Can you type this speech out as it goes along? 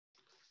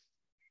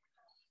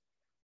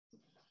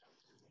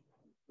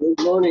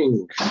Good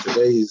morning.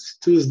 Today is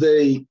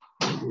Tuesday.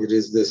 It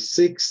is the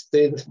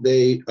 16th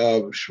day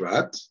of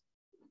Shevat.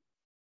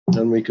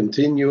 And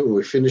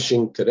we're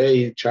finishing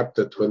today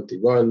chapter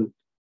 21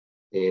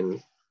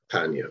 in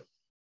Tanya.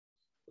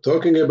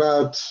 Talking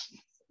about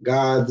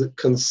God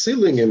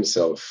concealing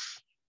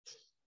himself.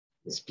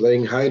 He's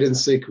playing hide and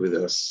seek with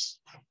us.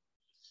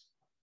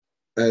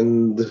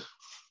 And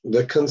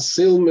the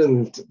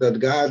concealment that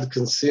God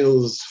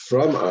conceals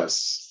from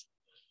us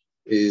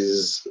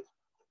is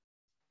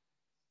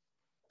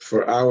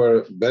for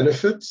our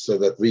benefit so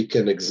that we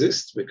can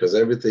exist, because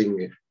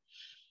everything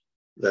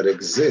that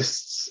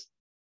exists,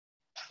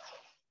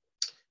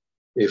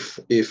 if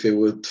it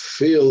would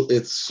feel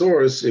its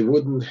source, it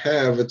wouldn't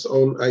have its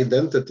own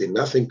identity.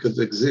 Nothing could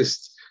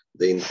exist.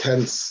 The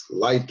intense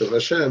light of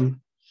Hashem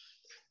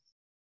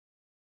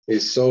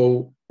is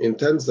so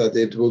intense that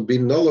it will be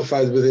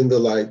nullified within the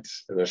light.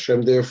 And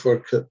Hashem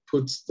therefore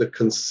puts the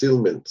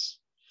concealment.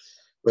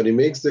 But he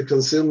makes the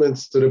concealment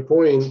to the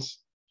point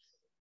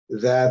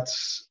that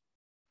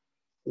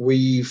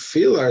we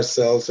feel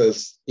ourselves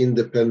as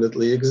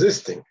independently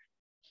existing.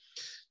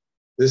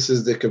 This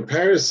is the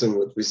comparison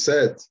what we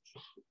said,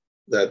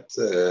 that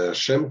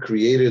Hashem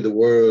created the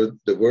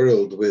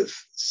world with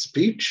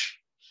speech.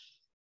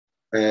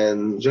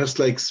 And just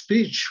like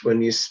speech,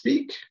 when you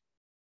speak,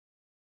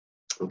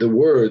 the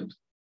word,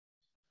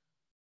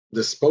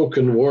 the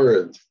spoken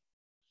word,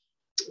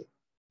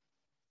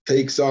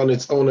 takes on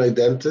its own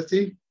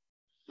identity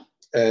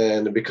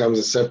and it becomes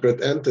a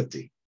separate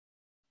entity.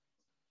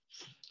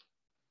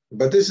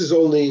 But this is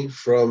only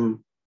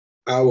from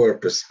our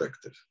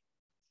perspective.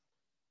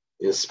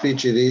 In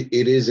speech, it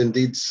is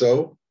indeed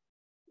so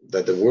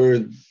that the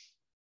word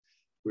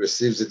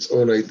receives its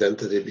own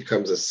identity,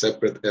 becomes a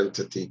separate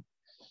entity.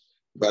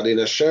 But in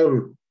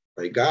Hashem,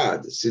 by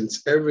God,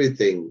 since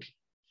everything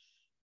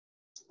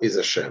is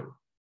Hashem,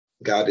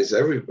 God is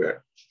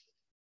everywhere.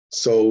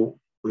 So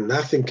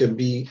nothing can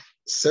be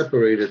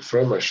separated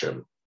from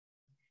Hashem.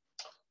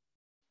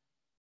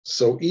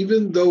 So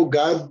even though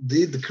God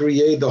did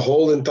create the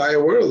whole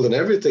entire world and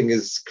everything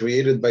is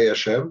created by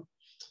Hashem,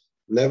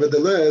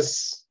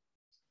 nevertheless,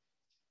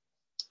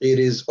 it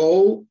is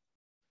all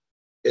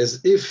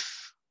as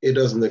if it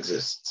doesn't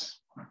exist.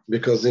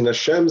 Because in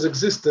Hashem's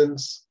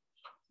existence,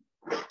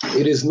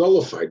 it is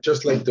nullified,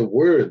 just like the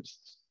word,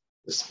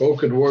 the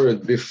spoken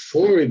word,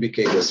 before it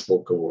became a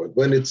spoken word.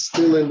 When it's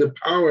still in the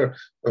power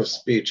of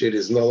speech, it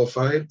is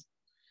nullified.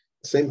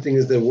 The same thing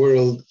as the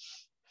world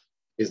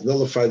is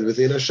nullified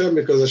within Hashem,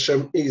 because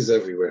Hashem is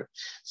everywhere.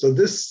 So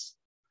this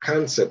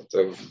concept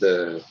of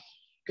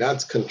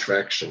God's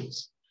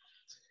contractions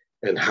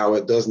and how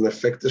it doesn't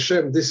affect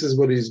Hashem, this is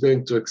what he's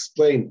going to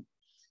explain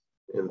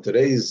in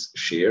today's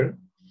shir,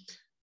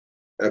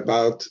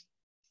 about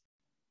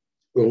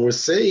when we're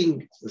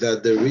saying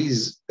that there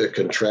is a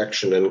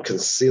contraction and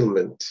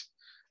concealment.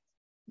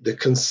 The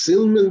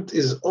concealment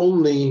is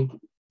only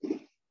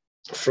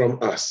from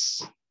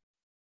us.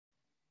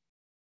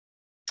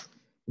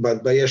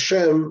 But by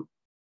Hashem,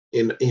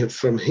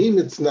 from him,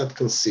 it's not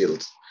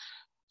concealed.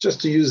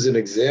 Just to use an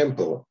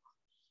example,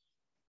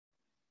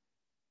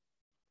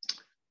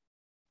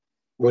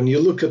 when you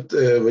look at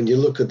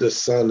the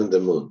sun and the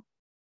moon,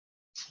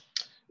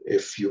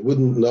 if you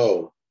wouldn't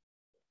know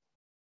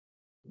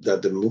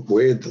that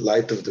where the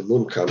light of the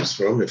moon comes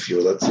from, let's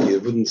say you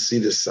wouldn't see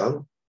the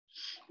sun,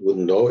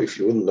 if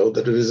you wouldn't know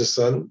that there is a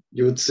sun,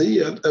 you would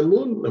see a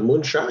moon. A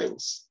moon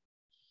shines.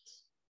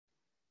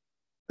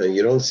 And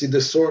you don't see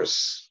the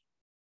source.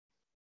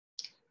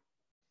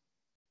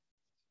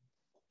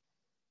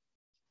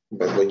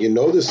 But when you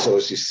know the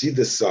source, you see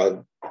the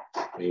sun,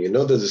 and you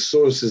know that the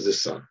source is the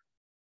sun.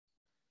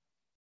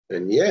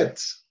 And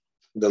yet,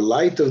 the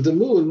light of the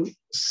moon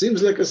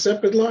seems like a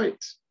separate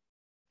light.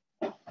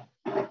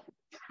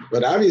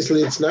 But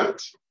obviously it's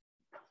not.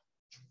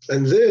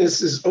 And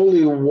this is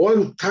only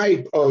one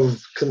type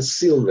of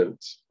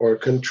concealment or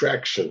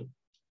contraction.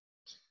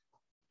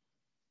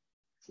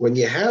 When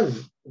you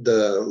have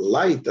the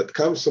light that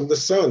comes from the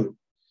sun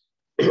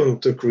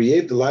to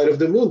create the light of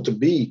the moon,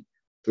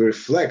 to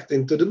reflect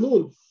into the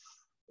moon,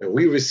 and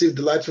we received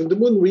the light from the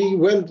moon, we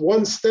went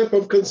one step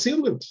of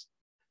concealment.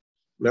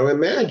 Now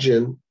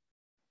imagine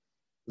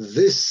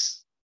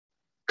this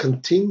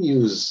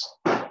continues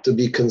to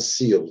be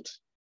concealed.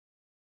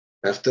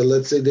 After,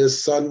 let's say,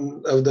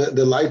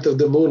 the light of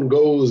the moon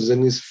goes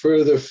and is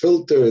further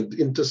filtered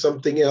into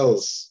something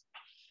else,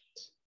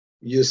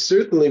 you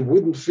certainly you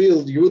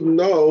wouldn't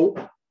know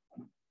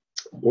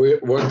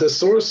what the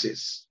source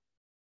is.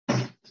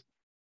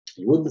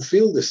 You wouldn't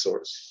feel the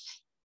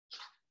source.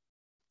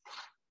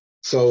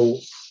 So,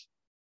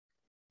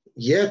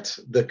 yet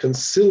the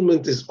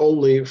concealment is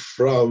only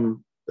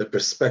from the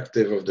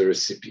perspective of the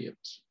recipient.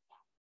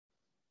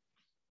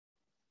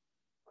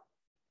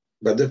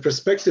 But the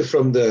perspective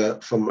from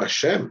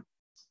Hashem,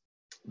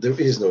 there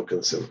is no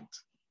concealment.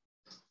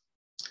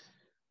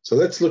 So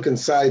let's look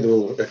inside.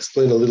 We'll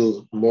explain a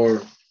little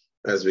more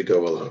as we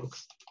go along.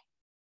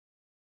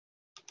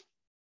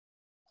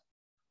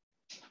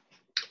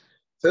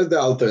 Says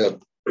the Alter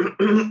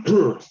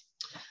Rebbe,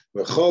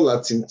 All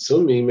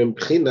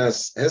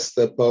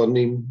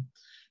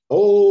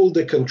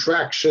the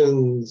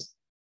contractions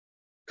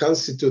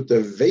constitute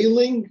the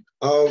veiling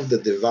of the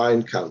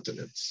divine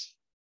countenance.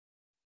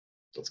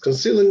 It's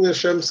concealing the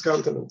Hashem's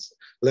countenance.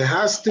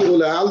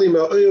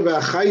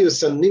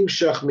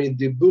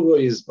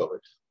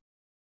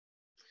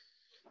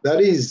 That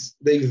is,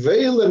 they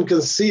veil and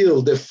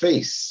conceal the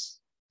face,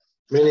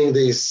 meaning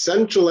the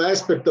essential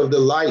aspect of the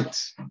light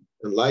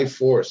and life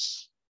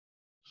force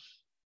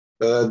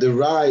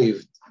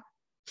derived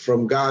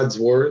from God's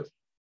word,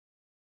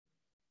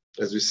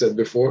 as we said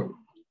before.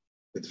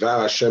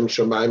 Dvar Hashem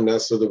Shamayim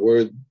Nasa, the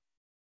word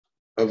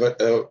of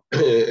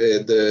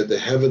the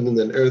heaven and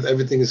the earth,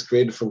 everything is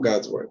created from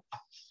God's word.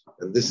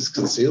 And this is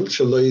concealed.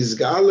 Shelo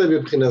yizgale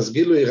b'bchinas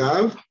gilui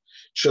rav,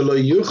 shelo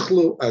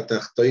yuchlu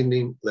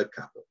atachtoinim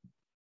lekabel.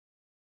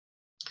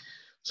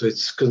 So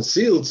it's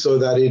concealed so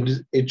that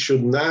it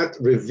should not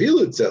reveal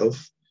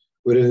itself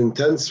with an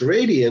intense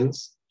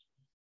radiance,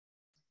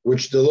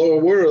 which the lower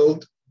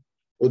world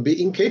would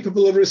be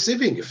incapable of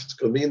receiving. If it's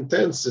going to be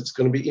intense, it's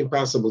going to be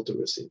impossible to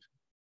receive.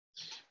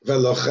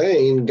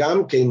 ולכן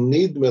גם כן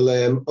נדמה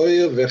להם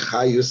אויר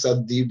וחיוס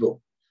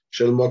הדיבור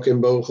של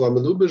מוקם ברוך הוא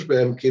המלובש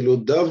בהם כאילו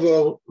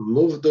דבר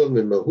מובדל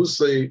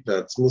ממהוסי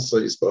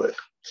ועצמוסי יסברך.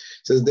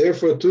 It says,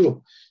 therefore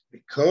too,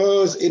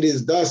 because it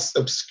is thus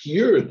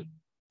obscured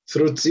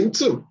through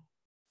tzimtzum,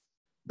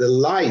 the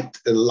light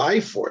and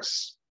life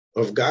force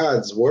of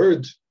God's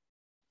word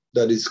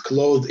that is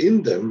clothed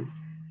in them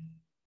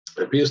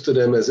appears to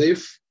them as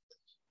if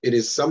it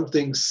is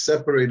something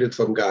separated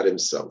from God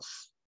himself.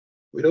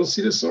 We don't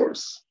see the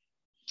source.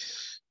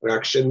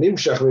 It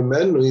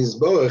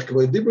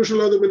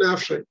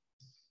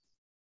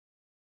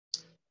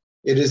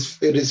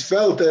is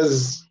felt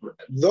as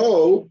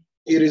though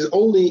it is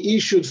only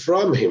issued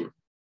from him,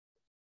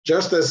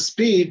 just as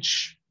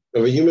speech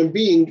of a human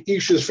being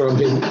issues from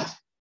him,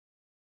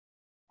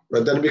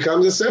 but then it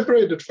becomes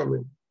separated from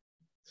him.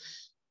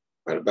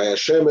 But by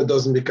Hashem, it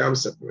doesn't become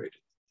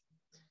separated.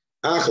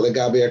 Ach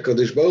legabe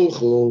HaKadosh Baruch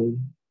Hu,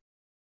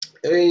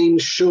 ein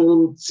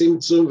shum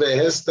tzimtzum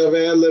vehesta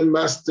ve'elem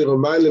master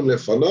u'maylim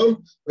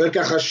lefanov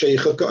ve'kach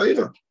ha'sheicha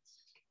ka'ira.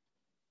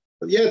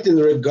 But yet, in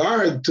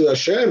regard to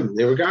Hashem,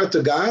 in regard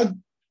to God,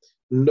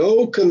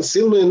 no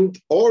concealment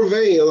or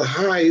veil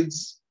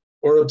hides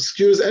or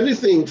obscures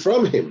anything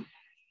from him.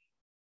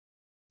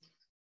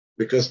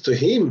 Because to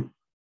him,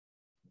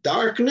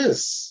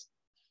 darkness,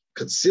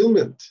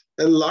 concealment,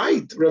 and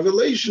light,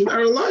 revelation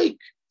are alike.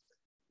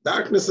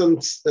 Darkness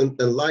and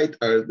light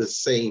are the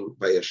same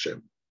by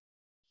Hashem.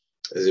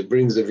 As it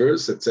brings the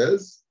verse, it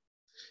says,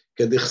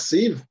 as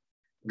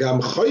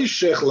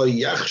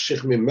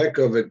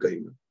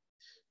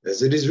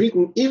it is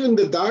written, even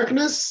the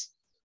darkness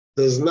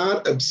does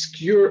not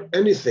obscure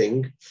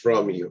anything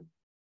from you.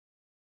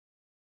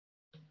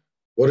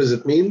 What does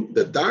it mean?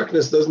 The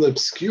darkness doesn't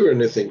obscure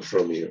anything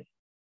from you.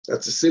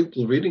 That's a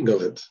simple reading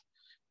of it.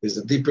 There's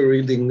a deeper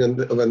reading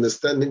of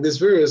understanding this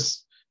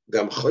verse.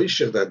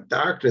 That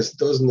darkness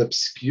doesn't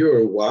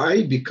obscure.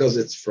 Why? Because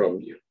it's from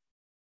you.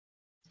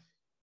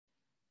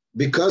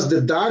 Because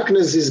the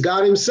darkness is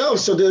God himself,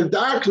 so the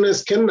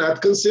darkness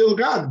cannot conceal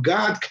God.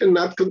 God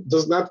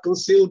does not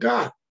conceal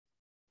God.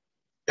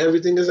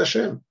 Everything is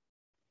Hashem.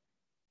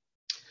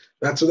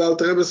 That's what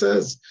Alter Rebbe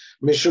says.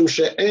 Mishum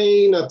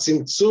she'ein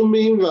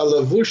hatzimtzumim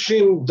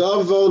v'alevushim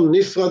davo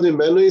nifrad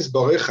mimenu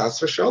yisborech chas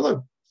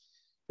v'shalom.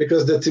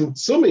 Because the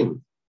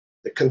tzimtzumim,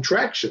 the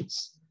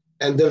contractions,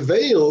 and the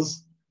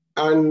veils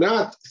are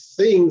not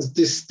things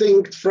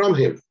distinct from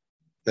him.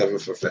 Never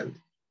forfend.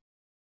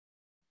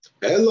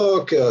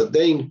 Elo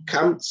ke'odein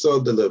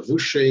kamtzo de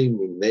levushay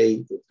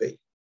minei uvei.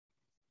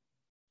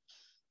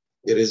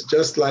 It is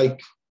just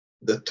like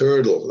the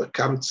turtle. The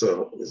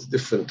kamtzo is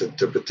different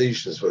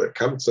interpretations. What a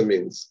kamtzo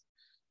means,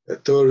 a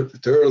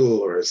turtle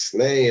or a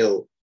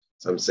snail.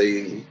 Some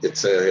say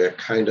it's a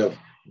kind of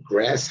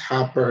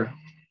grasshopper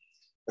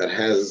that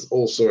has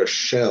also a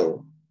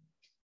shell.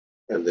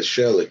 And the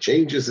shell, it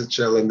changes its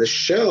shell, and the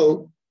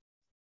shell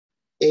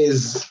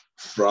is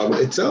from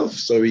itself.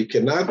 So we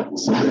cannot,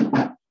 so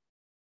the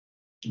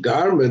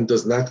garment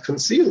does not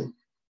conceal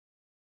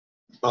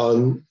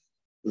on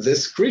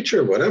this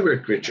creature, whatever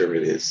creature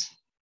it is.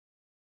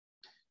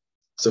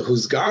 So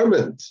whose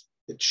garment,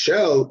 its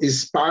shell,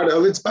 is part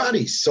of its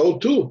body. So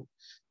too,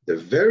 the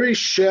very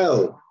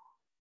shell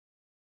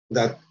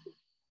that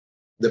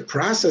the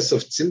process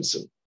of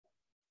tzimtzum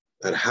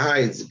that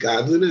hides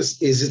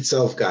godliness is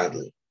itself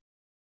godly.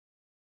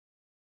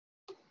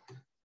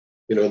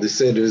 You know, they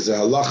say there's a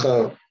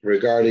halacha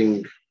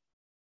regarding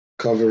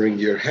covering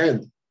your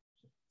head,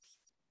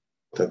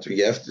 that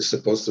you're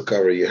supposed to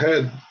cover your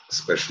head,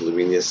 especially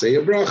when you say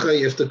a bracha,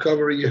 you have to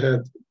cover your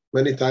head.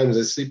 Many times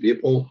I see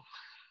people,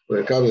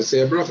 when they come to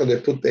say a bracha,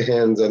 they put their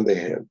hands on their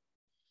head.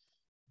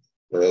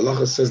 But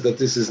halacha says that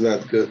this is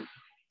not good.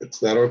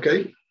 It's not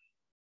okay.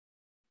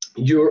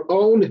 Your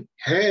own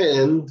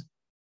hand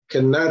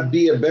cannot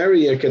be a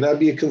barrier, cannot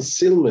be a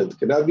concealment,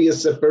 cannot be a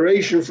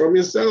separation from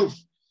yourself.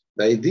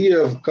 The idea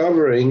of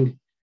covering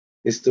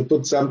is to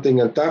put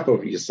something on top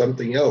of you,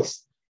 something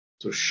else.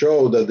 to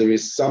show that there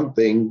is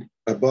something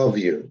above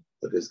you,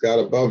 that is God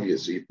above you.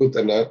 So you put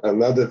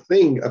another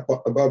thing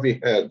above your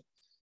head.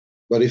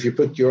 But if you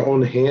put your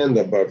own hand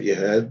above your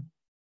head,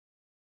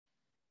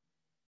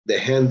 the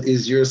hand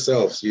is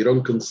yourself. So you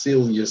don't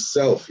conceal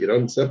yourself. You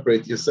don't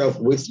separate yourself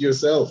with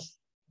yourself.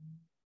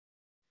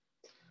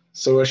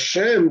 So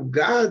Hashem,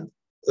 God,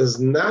 is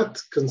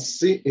not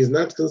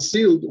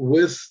concealed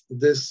with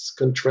these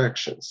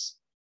contractions.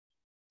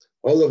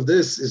 All of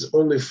this is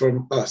only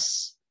from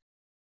us.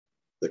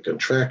 The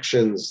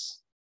contractions,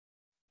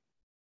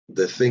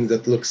 the thing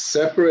that looks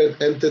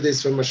separate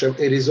entities from Hashem,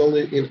 it is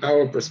only in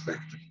our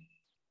perspective.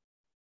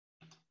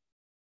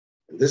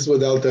 And this is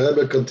what the Alter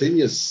Rebbe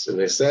continues, and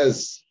he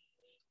says,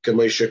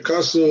 "K'moshe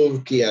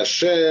kasuv ki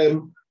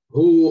Hashem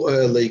hu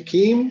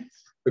Elokim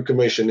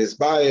v'k'moshe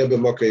nizbaya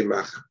b'mokei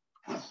macha."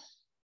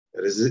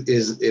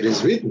 It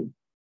is written,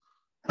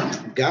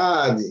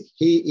 God,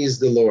 He is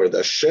the Lord.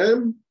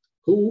 Hashem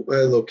hu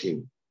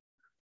Elokim.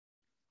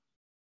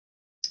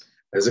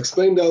 As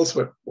explained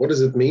elsewhere, what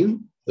does it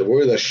mean? The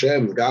word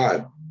Hashem,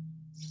 God,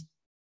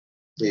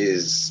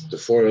 is the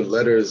four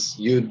letters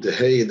Yud, the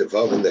Hey, the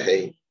Vav, and the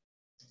Hey.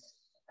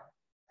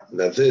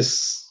 Now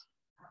this,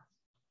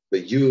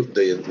 the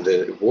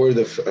word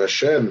of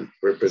Hashem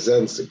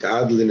represents the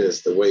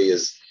godliness, the way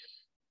is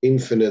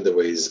infinite, the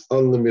way is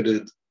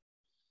unlimited,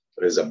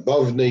 it is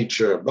above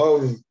nature,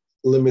 above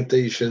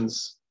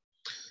limitations.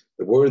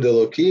 The word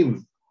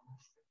Elokim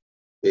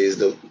is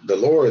the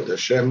Lord,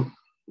 Hashem.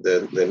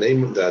 The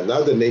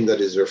another name that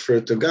is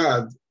referred to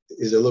God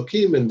is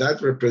Elokim, and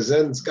that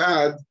represents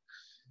God,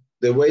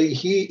 the way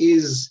He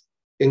is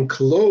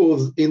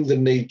enclosed in the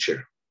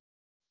nature.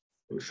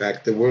 In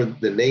fact, the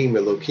name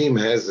Elokim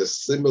has a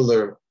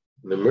similar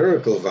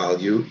numerical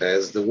value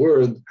as the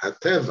word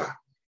Hateva,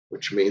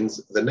 which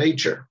means the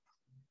nature.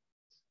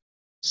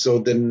 So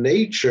the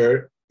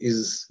nature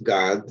is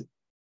God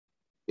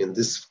in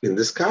this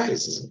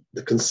skies,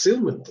 the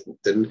concealment.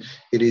 Then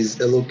it is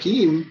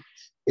Elokim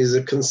is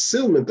a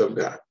concealment of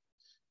God.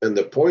 And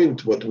the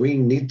point, what we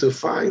need to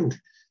find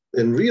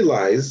and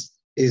realize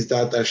is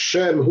that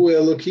Hashem hu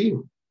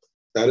Elokim,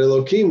 that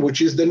Elokim,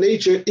 which is the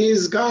nature,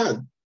 is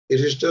God. It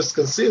is just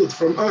concealed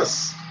from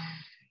us.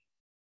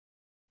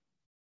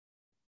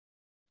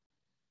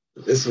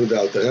 This is what the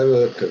Alter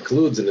Rebbe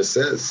concludes, and it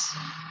says,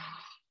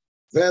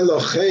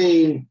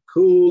 "Velochein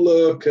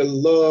kula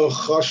kelo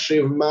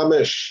choshiv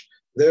mamish."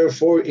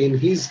 Therefore, in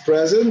His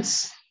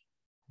presence,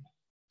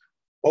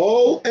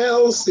 all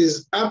else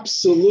is of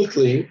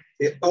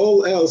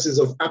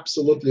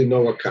absolutely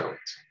no account.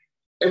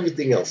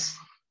 Everything else.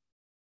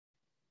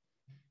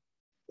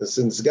 And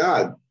since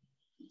God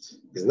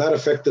is not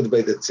affected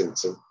by the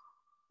tzimtzum,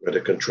 by the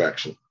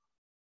contraction,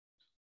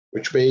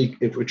 which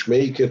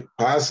make it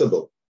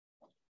possible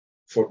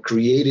for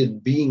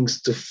created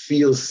beings to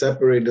feel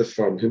separated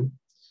from Him,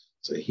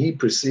 so He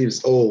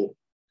perceives all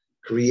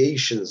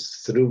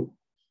creations through.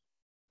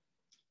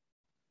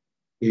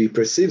 He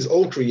perceives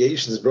all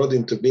creations brought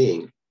into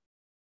being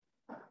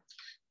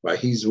by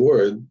His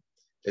word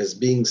as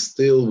being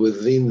still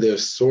within their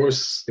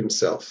source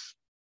Himself.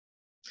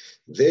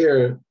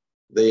 There,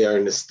 they are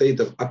in a state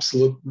of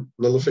absolute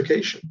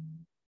nullification.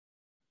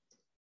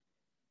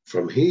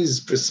 From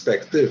His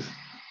perspective,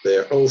 they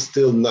are all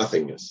still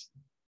nothingness,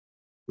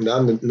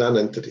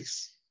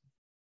 non-entities.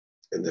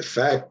 And the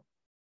fact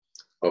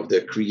of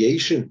their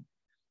creation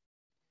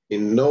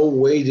in no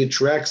way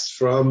detracts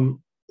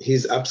from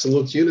His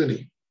absolute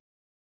unity.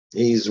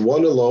 He is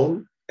one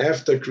alone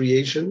after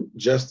creation,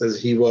 just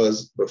as He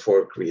was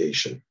before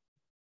creation.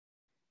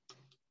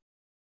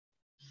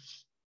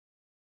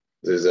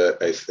 There's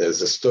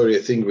a story,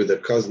 I think, with the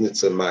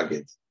Koznitzer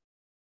Maggid.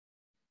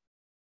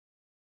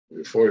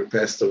 Before he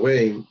passed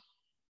away,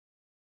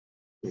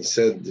 he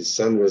said his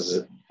son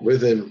was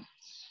with him.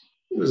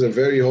 He was a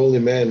very holy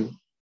man.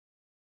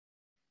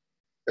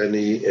 And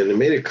he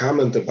made a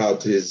comment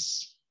about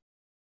his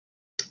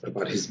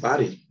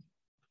body.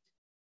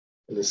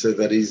 And he said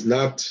that his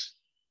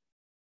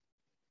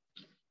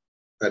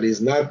body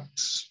is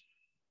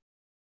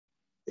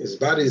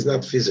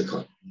not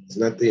physical. It's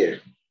not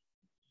there.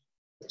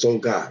 It's all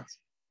God.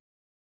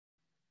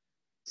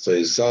 So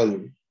his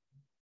son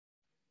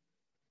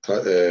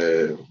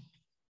held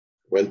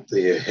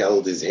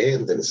his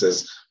hand and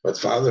says, "But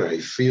Father, I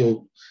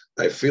feel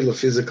a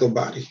physical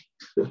body.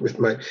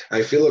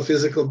 I feel a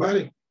physical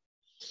body."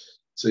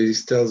 So he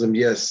tells him,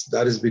 "Yes,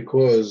 that is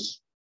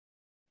because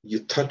you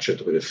touch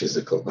it with a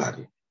physical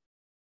body.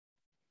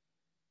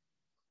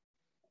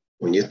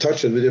 When you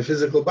touch it with a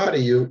physical body,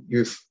 you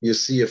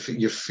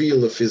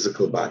feel a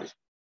physical body."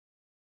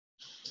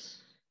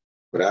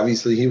 But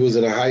obviously he was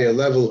at a higher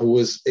level who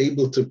was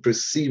able to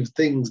perceive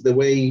things the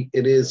way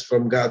it is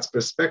from God's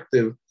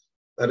perspective,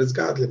 that is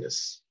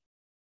godliness.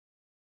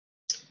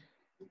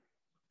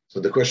 So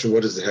the question,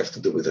 what does it have to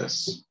do with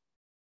us?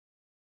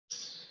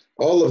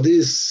 All of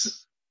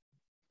this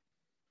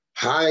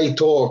high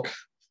talk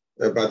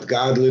about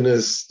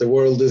godliness, the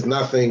world is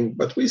nothing,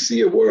 but we see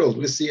a world,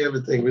 we see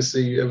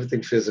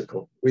everything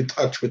physical. We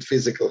touch with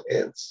physical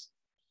hands.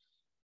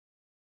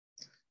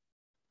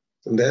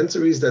 And the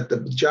answer is that the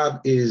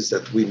job is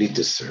that we need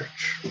to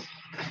search.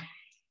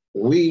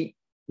 We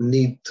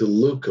need to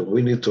look and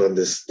we need to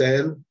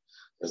understand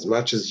as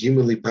much as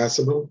humanly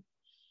possible.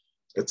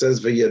 It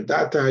says,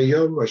 "V'yadata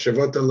hayom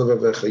hashavot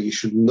levavecha." You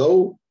should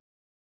know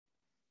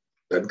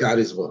that God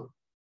is one.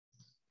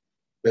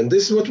 And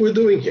this is what we're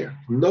doing here,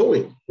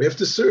 knowing. We have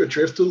to search,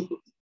 we have to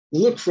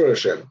look for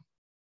Hashem.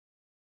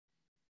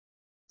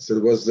 So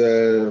it was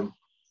the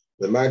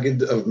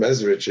Maggid of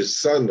Mezrich, his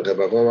son, Rabbi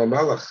Avraham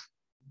Malach.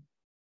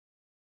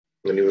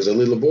 When he was a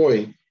little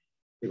boy,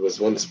 he was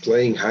once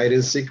playing hide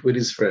and seek with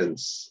his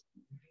friends.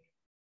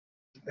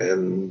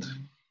 And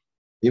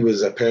he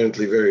was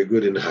apparently very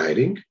good in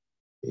hiding.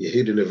 He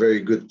hid in a very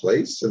good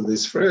place, and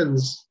his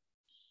friends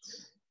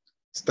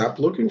stopped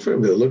looking for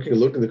him. They were looking,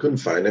 they couldn't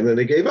find him, and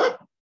they gave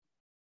up.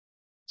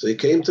 So he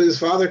came to his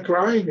father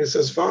crying. He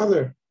says,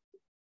 "Father,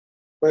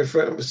 my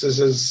friend,"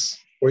 says,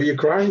 "Why are you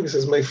crying?" He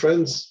says, "My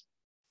friends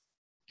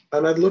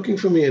are not looking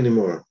for me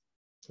anymore.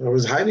 I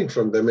was hiding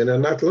from them and they're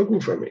not looking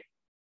for me."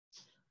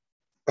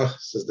 Oh,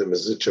 says the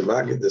Mezritcher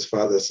Maggid, this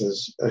father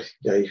says,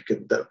 "Yeah, you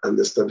can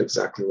understand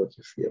exactly what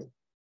you feel.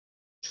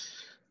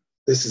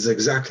 This is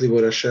exactly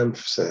what Hashem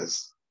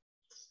says.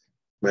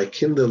 My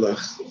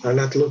kinderlach are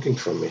not looking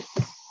for me.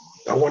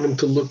 I want them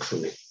to look for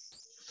me."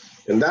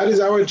 And that is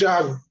our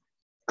job.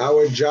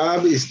 Our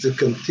job is to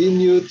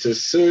continue to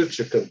search,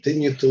 to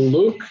continue to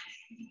look,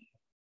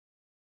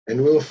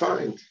 and we'll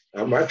find.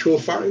 How much we'll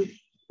find,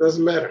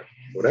 doesn't matter.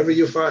 Whatever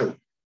you find.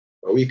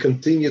 But we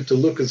continue to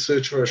look and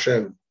search for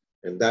Hashem,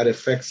 and that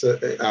affects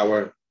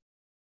our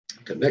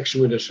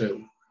connection with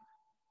Hashem,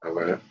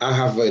 our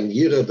ahava and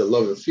yira, the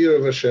love and fear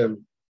of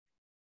Hashem.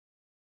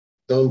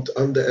 Don't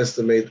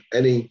underestimate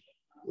any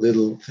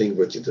little thing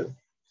what you do.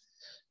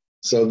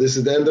 So this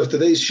is the end of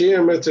today's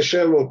shir. Mirz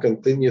Hashem will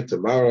continue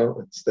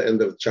tomorrow. It's the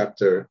end of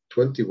chapter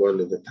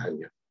 21 in the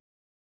Tanya.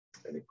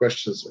 Any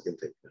questions we can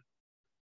take now.